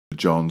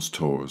John's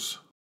Tours.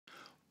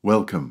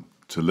 Welcome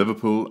to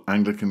Liverpool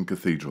Anglican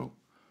Cathedral.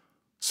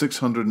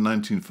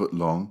 619 foot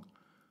long,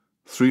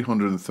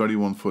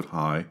 331 foot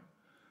high.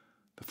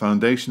 The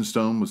foundation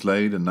stone was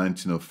laid in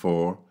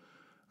 1904,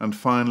 and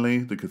finally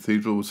the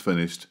cathedral was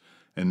finished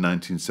in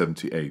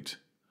 1978.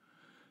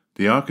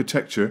 The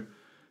architecture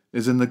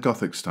is in the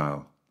Gothic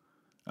style,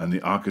 and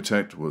the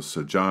architect was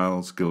Sir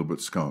Giles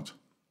Gilbert Scott.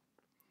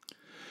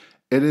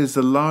 It is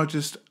the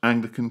largest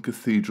Anglican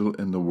cathedral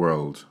in the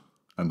world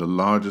and the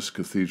largest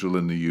cathedral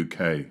in the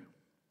UK.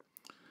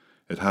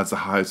 It has the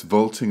highest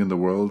vaulting in the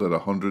world at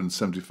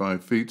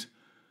 175 feet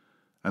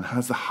and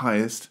has the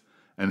highest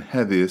and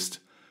heaviest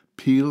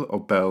peal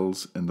of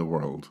bells in the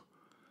world,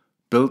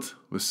 built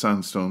with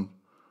sandstone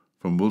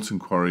from Wilton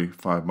Quarry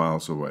 5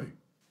 miles away.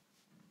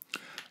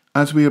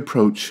 As we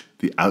approach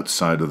the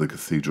outside of the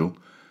cathedral,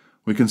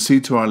 we can see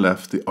to our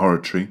left the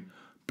oratory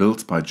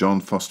built by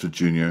John Foster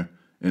Jr.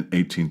 in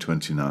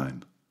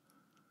 1829.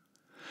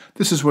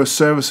 This is where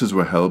services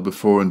were held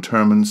before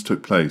interments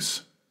took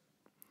place.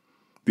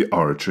 The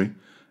oratory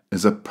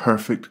is a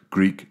perfect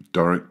Greek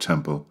Doric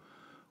temple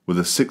with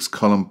a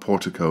 6-column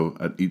portico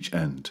at each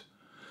end.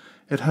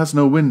 It has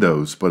no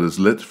windows but is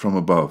lit from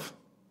above.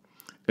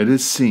 It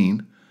is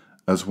seen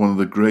as one of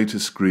the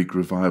greatest Greek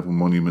revival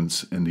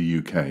monuments in the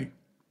UK.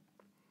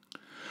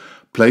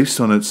 Placed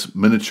on its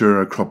miniature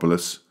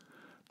acropolis,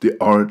 the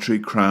oratory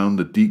crowned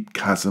the deep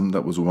chasm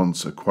that was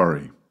once a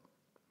quarry.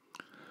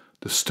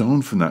 The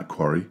stone from that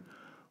quarry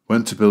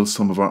went to build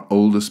some of our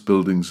oldest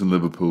buildings in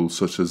Liverpool,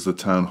 such as the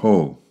Town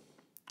Hall.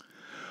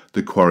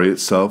 The quarry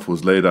itself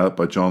was laid out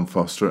by John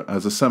Foster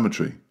as a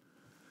cemetery.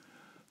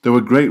 There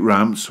were great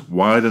ramps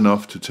wide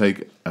enough to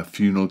take a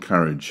funeral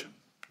carriage.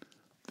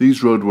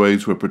 These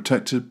roadways were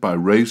protected by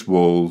raised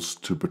walls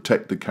to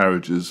protect the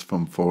carriages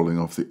from falling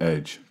off the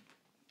edge.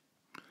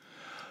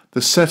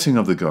 The setting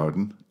of the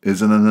garden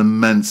is on an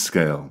immense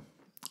scale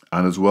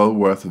and is well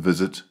worth a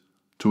visit,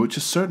 to which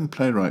a certain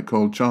playwright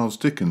called Charles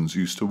Dickens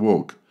used to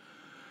walk,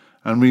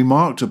 and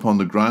remarked upon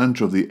the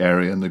grandeur of the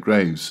area and the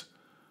graves,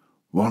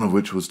 one of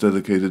which was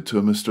dedicated to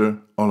a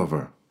Mr.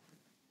 Oliver.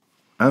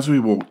 As we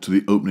walk to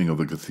the opening of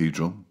the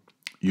cathedral,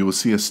 you will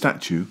see a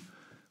statue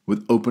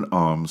with open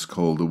arms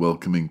called The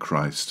Welcoming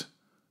Christ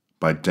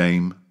by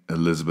Dame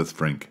Elizabeth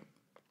Frink.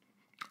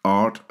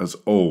 Art, as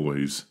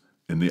always,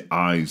 in the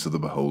eyes of the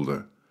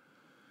beholder.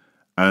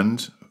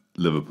 And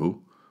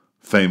Liverpool,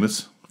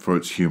 famous for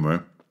its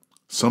humour,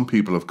 some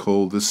people have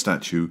called this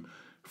statue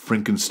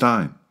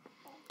Frankenstein.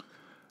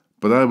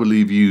 But I will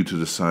leave you to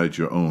decide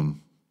your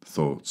own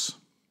thoughts.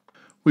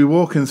 We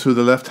walk in through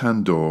the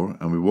left-hand door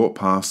and we walk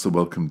past the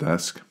welcome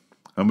desk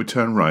and we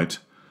turn right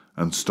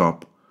and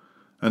stop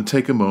and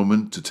take a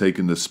moment to take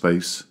in the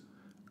space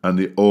and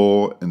the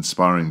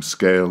awe-inspiring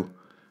scale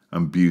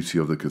and beauty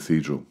of the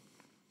cathedral.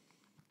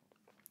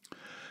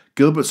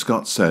 Gilbert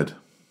Scott said,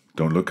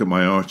 "Don't look at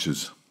my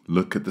arches,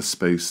 look at the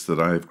space that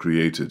I have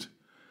created,"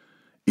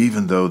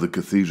 even though the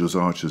cathedral's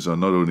arches are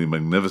not only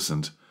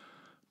magnificent,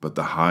 but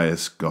the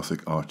highest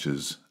Gothic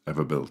arches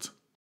ever built.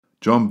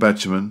 John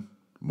Betjeman,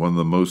 one of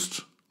the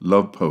most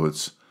loved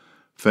poets,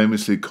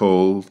 famously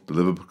called the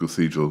Liverpool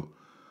Cathedral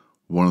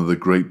one of the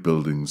great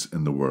buildings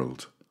in the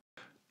world.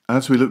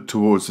 As we look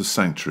towards the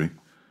sanctuary,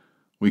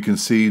 we can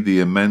see the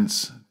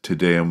immense Te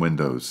Deum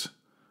windows,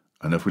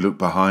 and if we look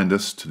behind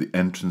us to the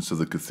entrance of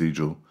the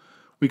cathedral,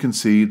 we can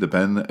see the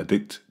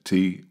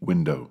Benedictine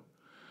window.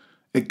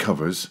 It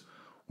covers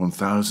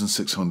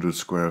 1,600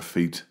 square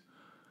feet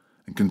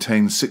and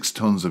contains 6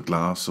 tons of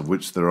glass, of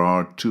which there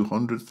are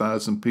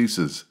 200,000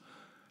 pieces,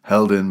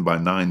 held in by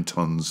 9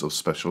 tons of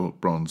special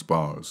bronze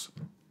bars.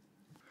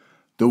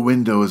 The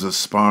window is a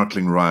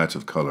sparkling riot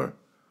of colour.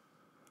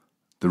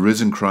 The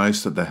risen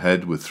Christ at the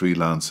head with 3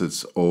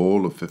 lancets,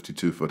 all of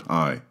 52 foot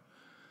high.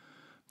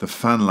 The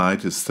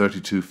fanlight is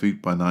 32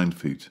 feet by 9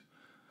 feet,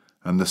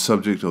 and the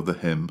subject of the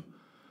hymn,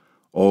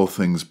 All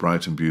Things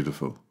Bright and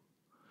Beautiful.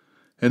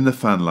 In the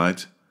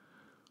fanlight,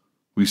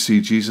 we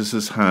see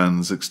Jesus'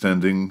 hands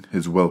extending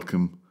his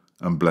welcome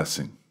and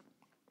blessing.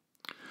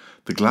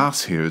 The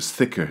glass here is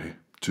thicker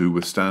to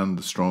withstand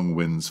the strong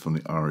winds from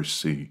the Irish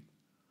Sea.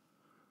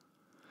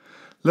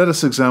 Let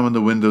us examine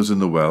the windows in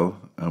the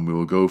well, and we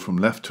will go from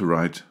left to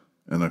right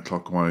in a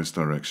clockwise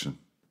direction.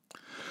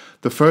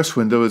 The first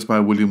window is by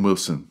William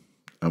Wilson,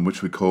 and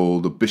which we call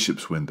the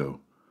Bishop's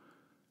window.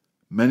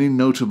 Many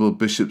notable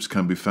bishops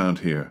can be found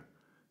here,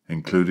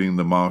 including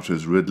the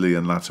martyrs Ridley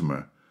and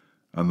Latimer,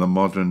 and the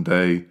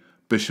modern-day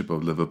Bishop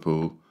of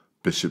Liverpool,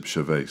 Bishop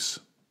Gervase.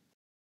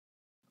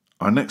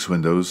 Our next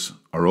windows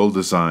are all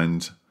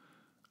designed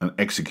and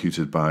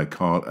executed by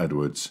Carl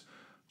Edwards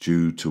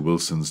due to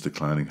Wilson's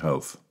declining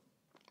health.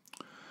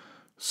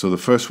 So the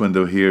first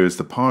window here is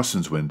the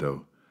Parson's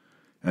window,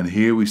 and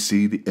here we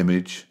see the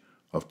image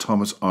of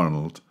Thomas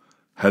Arnold,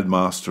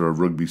 headmaster of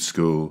Rugby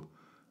School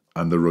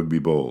and the Rugby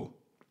Ball.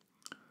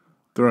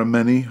 There are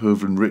many who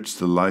have enriched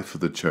the life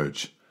of the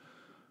church,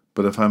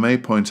 but if I may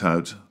point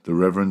out the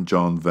Reverend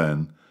John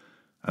Venn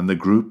and the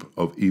group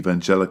of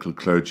evangelical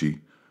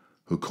clergy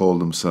who call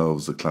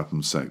themselves the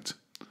Clapham sect.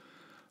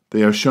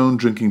 They are shown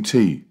drinking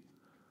tea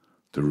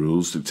The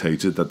rules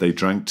dictated that they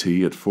drank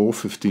tea at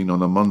 4:15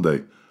 on a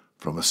Monday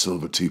from a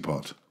silver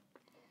teapot.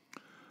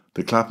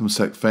 The Clapham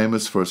sect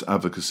famous for its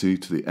advocacy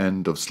to the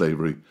end of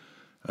slavery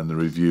and the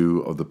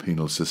review of the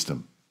penal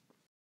system.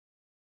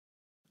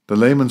 The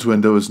layman's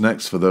window is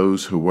next for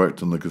those who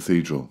worked on the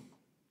cathedral.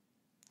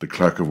 The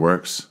clerk of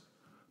works,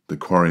 the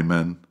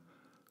quarrymen,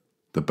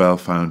 the bell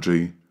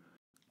foundry,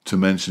 to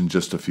mention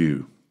just a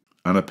few,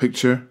 and a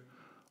picture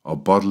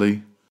of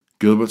Bodley,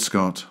 Gilbert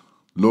Scott,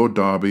 Lord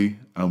Derby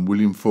and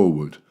William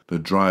Forwood, the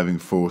driving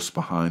force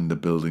behind the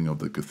building of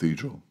the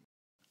cathedral.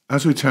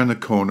 As we turn the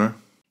corner,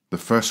 the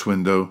first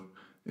window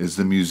is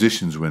the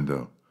musician's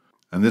window,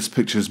 and this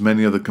pictures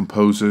many of the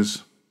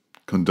composers,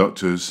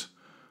 conductors,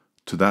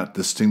 to that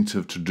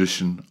distinctive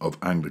tradition of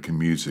Anglican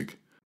music.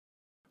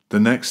 The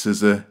next is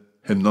the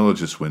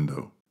hymnologist's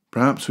window.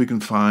 Perhaps we can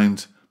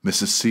find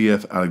Mrs.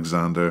 C.F.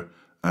 Alexander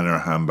and her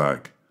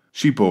handbag.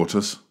 She bought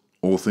us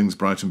All Things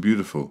Bright and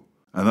Beautiful,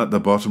 and at the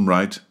bottom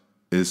right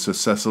is Sir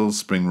Cecil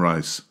Spring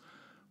Rice,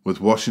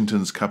 with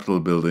Washington's Capitol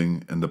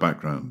building in the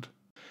background.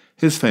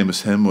 His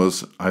famous hymn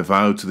was I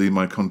Vow to Thee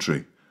My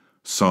Country,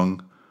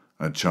 sung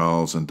at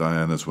Charles and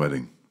Diana's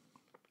wedding.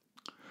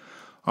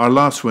 Our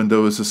last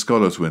window is the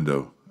scholar's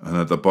window, and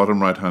at the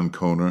bottom right-hand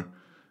corner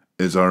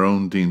is our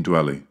own Dean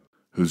Dwelly,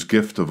 whose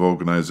gift of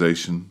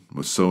organisation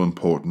was so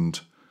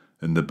important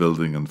in the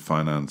building and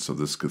finance of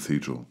this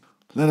cathedral.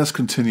 Let us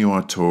continue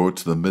our tour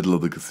to the middle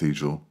of the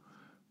cathedral,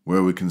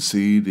 where we can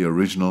see the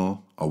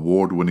original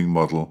award-winning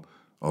model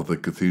of the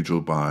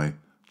cathedral by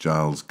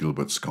Giles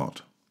Gilbert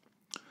Scott.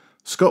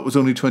 Scott was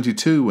only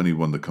 22 when he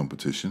won the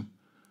competition,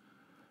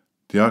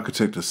 the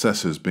architect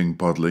assessors being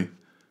Bodley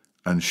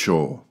and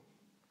Shaw.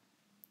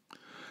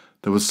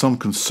 There was some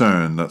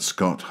concern that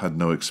Scott had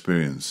no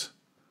experience.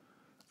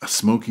 A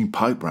smoking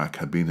pipe rack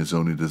had been his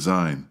only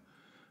design,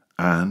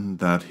 and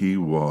that he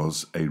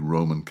was a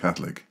Roman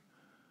Catholic.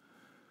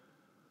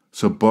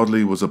 So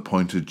Bodley was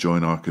appointed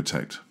joint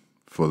architect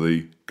for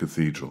the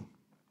cathedral.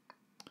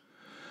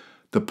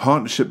 The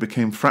partnership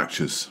became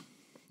fractious,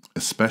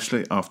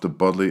 especially after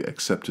Bodley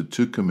accepted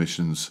 2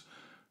 commissions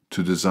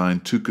to design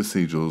 2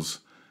 cathedrals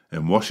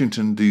in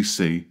Washington,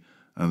 D.C.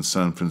 and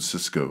San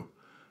Francisco,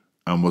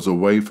 and was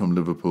away from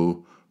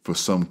Liverpool for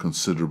some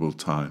considerable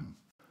time.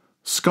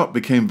 Scott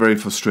became very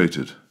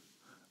frustrated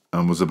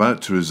and was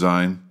about to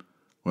resign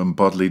when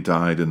Bodley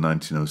died in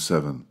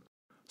 1907.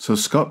 So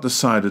Scott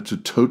decided to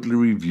totally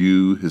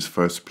review his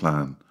first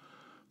plan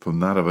from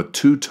that of a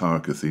 2-tower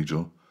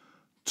cathedral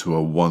to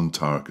a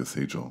 1-tower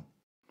cathedral.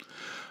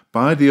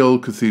 By the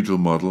old cathedral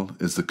model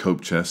is the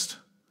cope chest,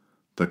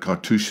 the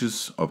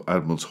cartouches of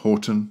Admirals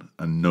Horton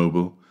and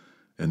Noble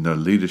in their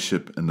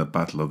leadership in the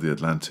Battle of the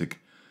Atlantic,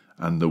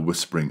 and the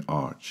Whispering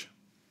Arch.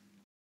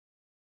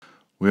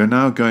 We are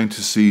now going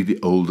to see the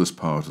oldest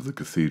part of the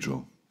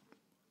cathedral,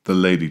 the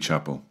Lady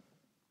Chapel.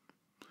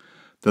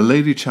 The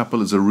Lady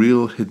Chapel is a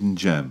real hidden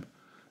gem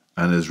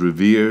and is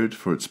revered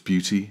for its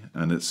beauty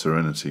and its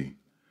serenity.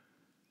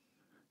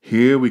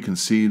 Here we can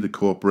see the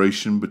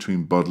cooperation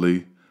between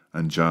Bodley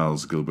and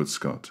Giles Gilbert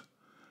Scott.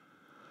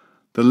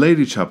 The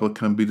Lady Chapel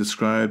can be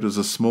described as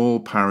a small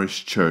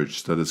parish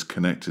church that is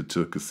connected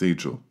to a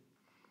cathedral.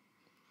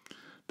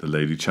 The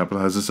Lady Chapel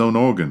has its own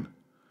organ.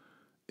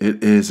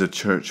 It is a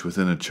church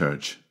within a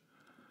church.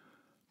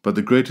 But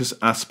the greatest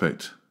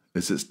aspect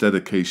is its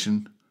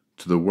dedication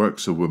to the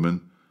works of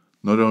women,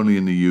 not only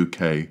in the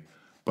UK,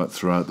 but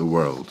throughout the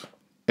world.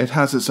 It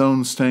has its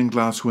own stained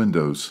glass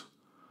windows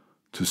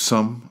to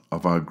some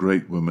of our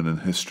great women in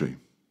history.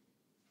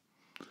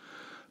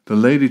 The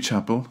Lady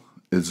Chapel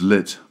is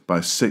lit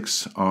by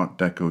 6 Art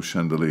Deco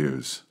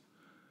chandeliers,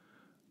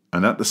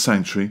 and at the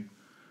sanctuary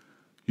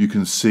you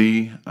can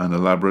see an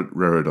elaborate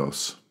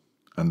reredos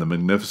and the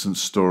magnificent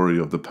story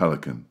of the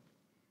pelican,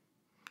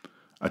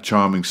 a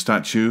charming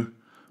statue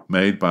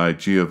made by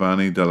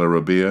Giovanni della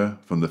Robbia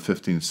from the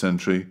 15th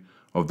century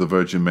of the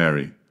Virgin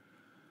Mary,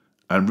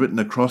 and written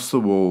across the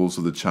walls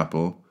of the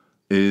chapel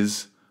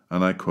is,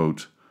 and I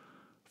quote,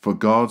 "For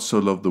God so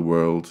loved the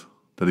world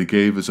that he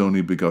gave his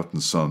only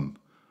begotten Son,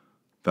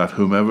 that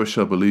whomever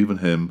shall believe in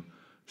him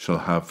shall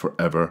have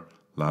forever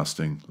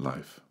lasting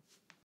life."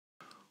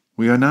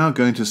 We are now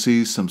going to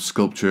see some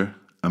sculpture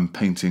and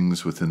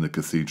paintings within the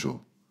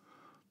cathedral.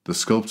 The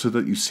sculpture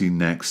that you see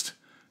next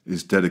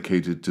is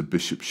dedicated to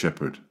Bishop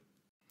Shepherd.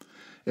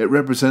 It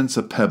represents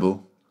a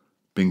pebble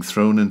being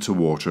thrown into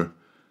water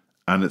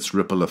and its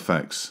ripple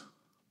effects.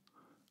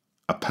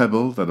 A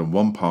pebble that in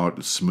one part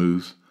is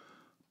smooth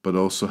but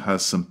also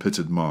has some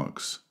pitted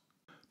marks.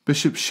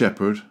 Bishop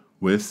Shepherd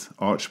with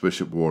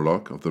Archbishop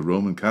Warlock of the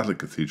Roman Catholic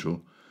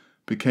Cathedral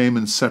became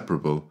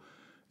inseparable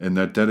in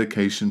their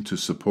dedication to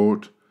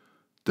support,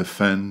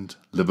 defend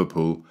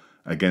Liverpool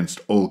against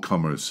all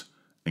comers,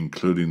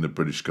 including the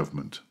British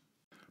government.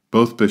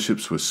 Both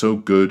bishops were so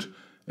good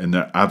in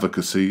their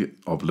advocacy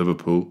of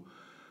Liverpool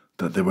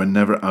that they were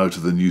never out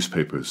of the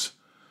newspapers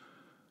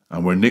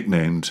and were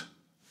nicknamed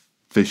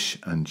Fish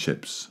and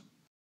Chips.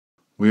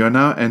 We are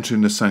now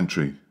entering the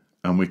sanctuary,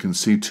 and we can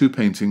see 2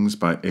 paintings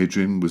by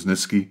Adrian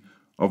Wisniewski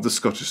of the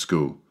Scottish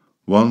School,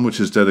 one which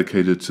is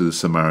dedicated to the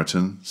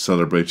Samaritan,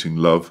 celebrating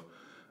love,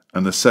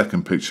 and the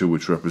second picture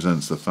which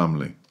represents the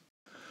family.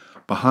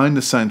 Behind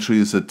the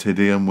sanctuary is a Te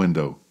Deum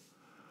window,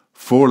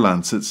 4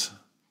 lancets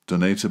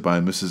donated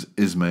by Mrs.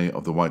 Ismay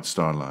of the White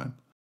Star Line.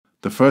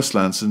 The first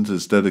lancet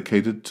is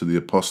dedicated to the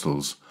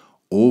apostles,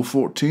 all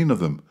 14 of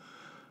them,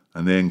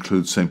 and they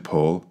include St.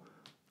 Paul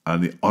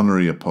and the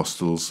honorary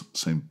apostles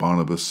St.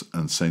 Barnabas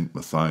and St.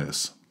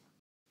 Matthias.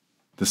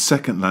 The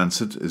second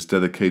lancet is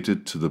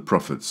dedicated to the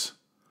prophets,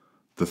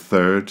 the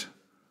third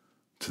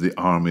to the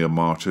army of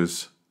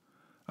martyrs,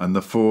 and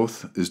the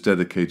fourth is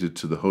dedicated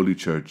to the Holy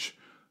Church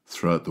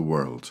throughout the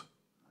world.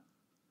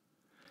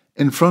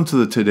 In front of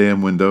the Te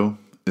Deum window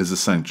is a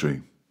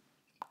sanctuary,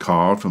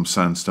 carved from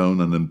sandstone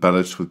and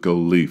embellished with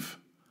gold leaf.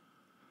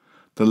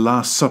 The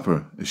Last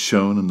Supper is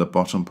shown in the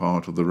bottom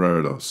part of the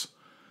reredos,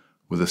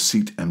 with a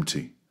seat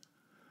empty.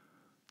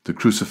 The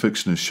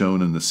crucifixion is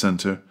shown in the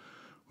centre,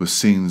 with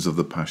scenes of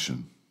the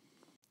Passion.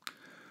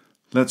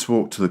 Let's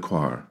walk to the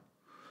choir.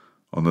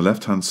 On the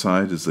left-hand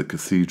side is the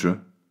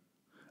cathedra,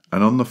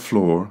 and on the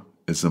floor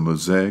is a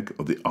mosaic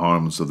of the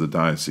arms of the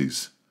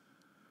diocese,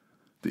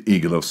 the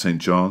eagle of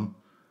St. John,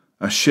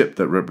 a ship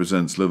that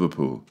represents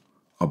Liverpool,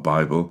 a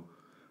Bible,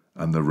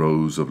 and the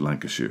Rose of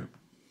Lancashire.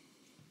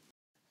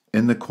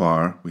 In the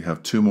choir we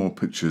have 2 more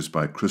pictures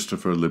by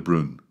Christopher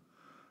Lebrun,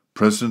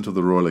 President of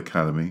the Royal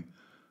Academy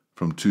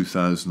from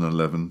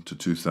 2011 to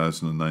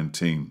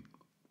 2019.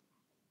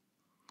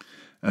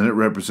 And it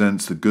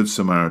represents the Good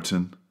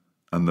Samaritan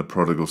and the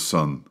Prodigal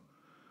Son,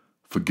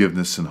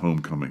 forgiveness and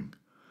homecoming,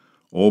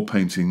 all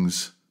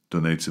paintings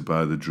donated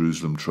by the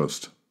Jerusalem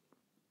Trust.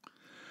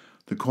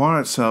 The choir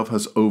itself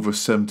has over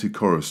 70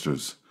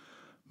 choristers,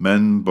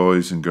 men,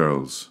 boys and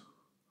girls.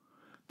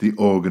 The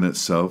organ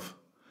itself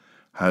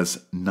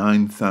has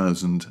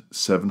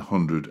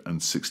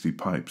 9,760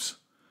 pipes,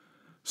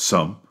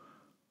 some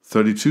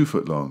 32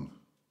 foot long,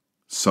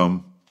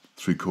 some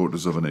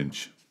 3/4 of an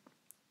inch.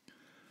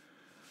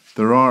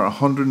 There are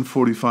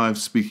 145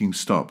 speaking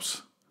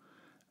stops,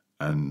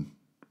 and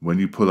when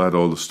you pull out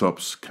all the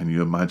stops, can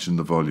you imagine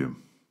the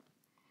volume?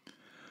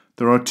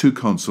 There are 2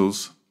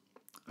 consoles,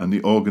 and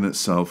the organ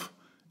itself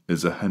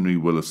is a Henry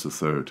Willis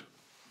III.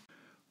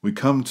 We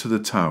come to the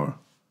tower,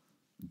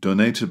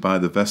 donated by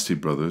the Vesti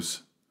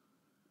brothers,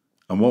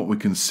 and what we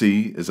can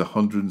see is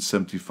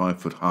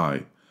 175 foot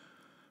high,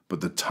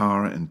 but the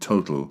tower in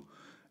total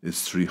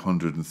is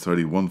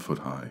 331 foot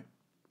high.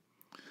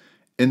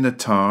 In the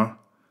tower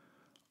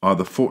are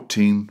the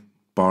 14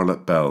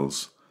 Barlet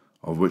bells,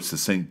 of which the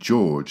St.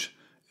 George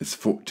is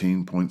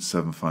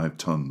 14.75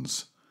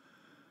 tons,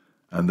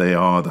 and they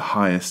are the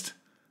highest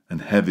and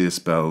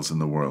heaviest bells in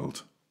the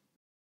world.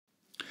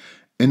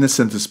 In the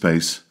centre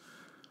space,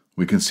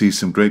 we can see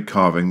some great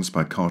carvings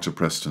by Carter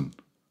Preston.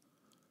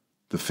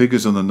 The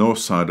figures on the north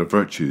side are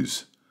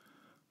virtues,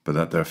 but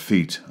at their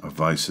feet are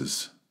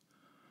vices.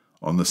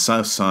 On the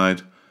south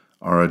side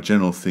are a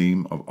general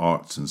theme of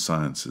arts and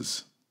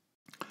sciences.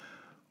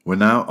 We're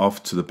now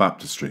off to the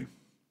baptistry.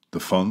 The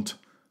font,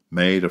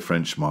 made of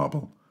French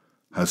marble,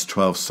 has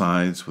 12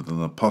 sides with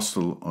an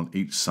apostle on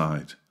each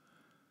side.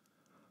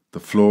 The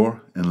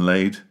floor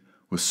inlaid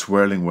with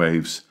swirling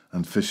waves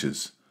and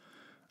fishes,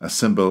 a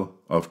symbol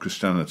of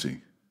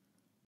Christianity.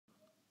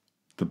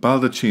 The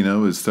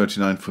baldacchino is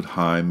 39 foot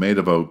high, made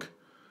of oak,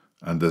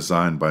 and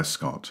designed by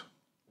Scott.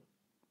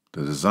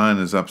 The design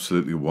is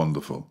absolutely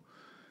wonderful,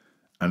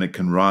 and it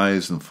can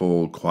rise and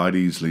fall quite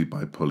easily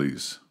by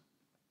pulleys.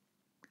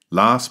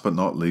 Last but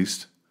not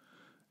least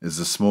is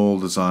the small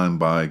design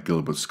by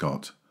Gilbert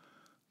Scott,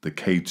 the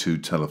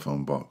K2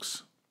 telephone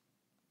box.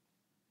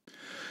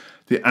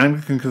 The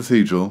Anglican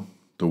Cathedral,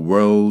 the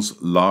world's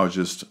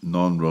largest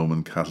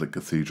non-Roman Catholic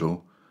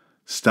cathedral,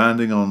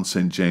 standing on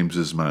St.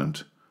 James's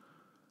Mount,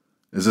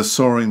 is a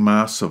soaring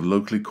mass of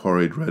locally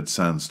quarried red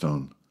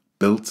sandstone,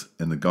 built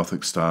in the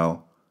Gothic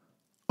style,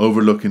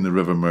 overlooking the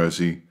River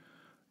Mersey,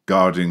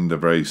 guarding the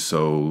very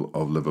soul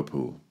of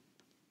Liverpool.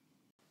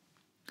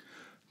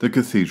 The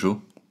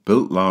cathedral,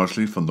 built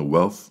largely from the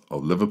wealth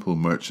of Liverpool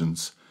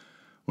merchants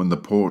when the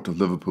port of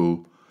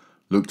Liverpool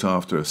looked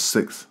after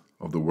 1/6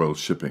 of the world's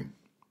shipping.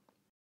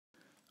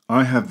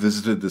 I have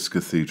visited this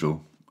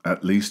cathedral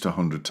at least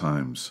 100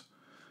 times,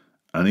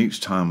 and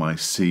each time I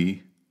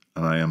see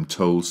and I am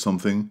told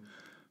something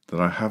that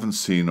I haven't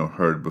seen or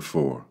heard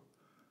before.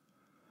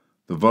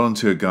 The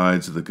volunteer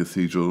guides of the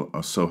cathedral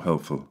are so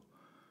helpful,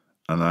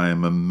 and I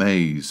am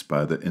amazed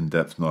by their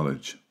in-depth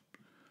knowledge.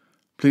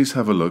 Please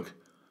have a look,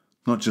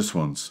 not just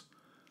once,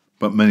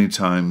 but many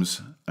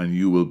times, and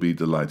you will be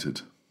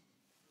delighted.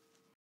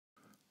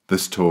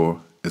 This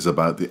tour is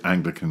about the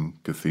Anglican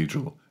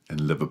Cathedral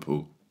in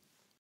Liverpool.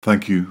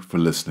 Thank you for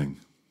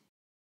listening.